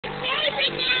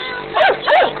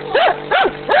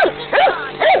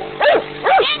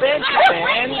Bench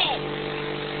fan.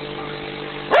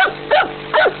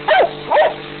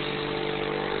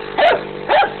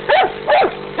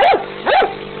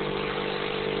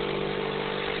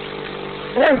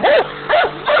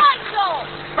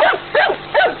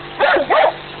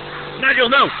 Nigel,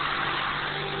 no.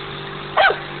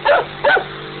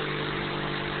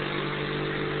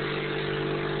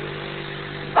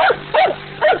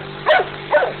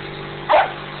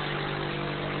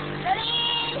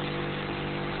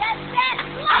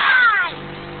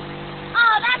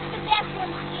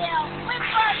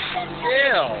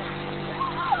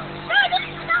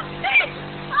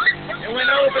 It went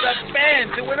over the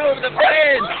fence. It went over the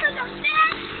fence.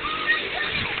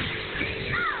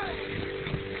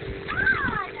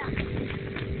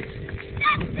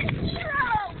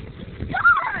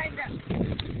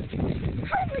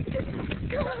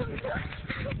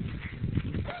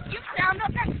 You found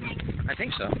up that thing? I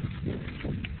think so.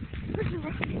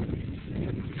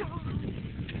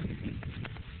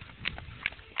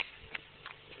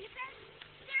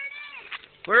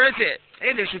 Where is it?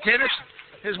 Hey, there's a tennis.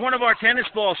 There's one of our tennis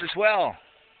balls as well.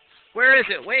 Where is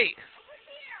it? Wait.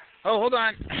 Oh, hold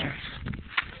on.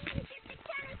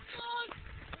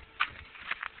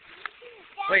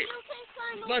 Wait.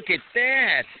 Look at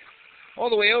that. All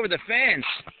the way over the fence.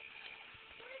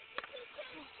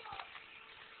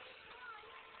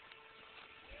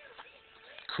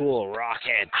 Cool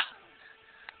rocket.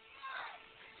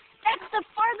 That's the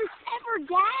farthest ever,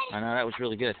 Dad. I know, that was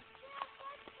really good.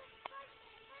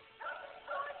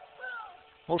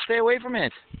 Well, stay away from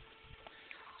it.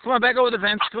 Come on, back over the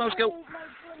fence. Come on, let's go. Oh, my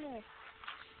goodness.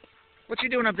 What you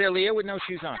doing up there, Leah, with no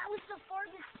shoes on? That was the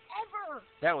farthest ever.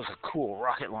 That was a cool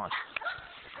rocket launch.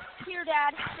 Here,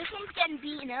 Dad. This one's getting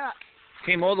beaten up.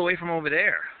 Came all the way from over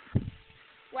there.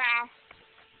 Wow.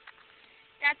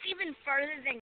 That's even farther than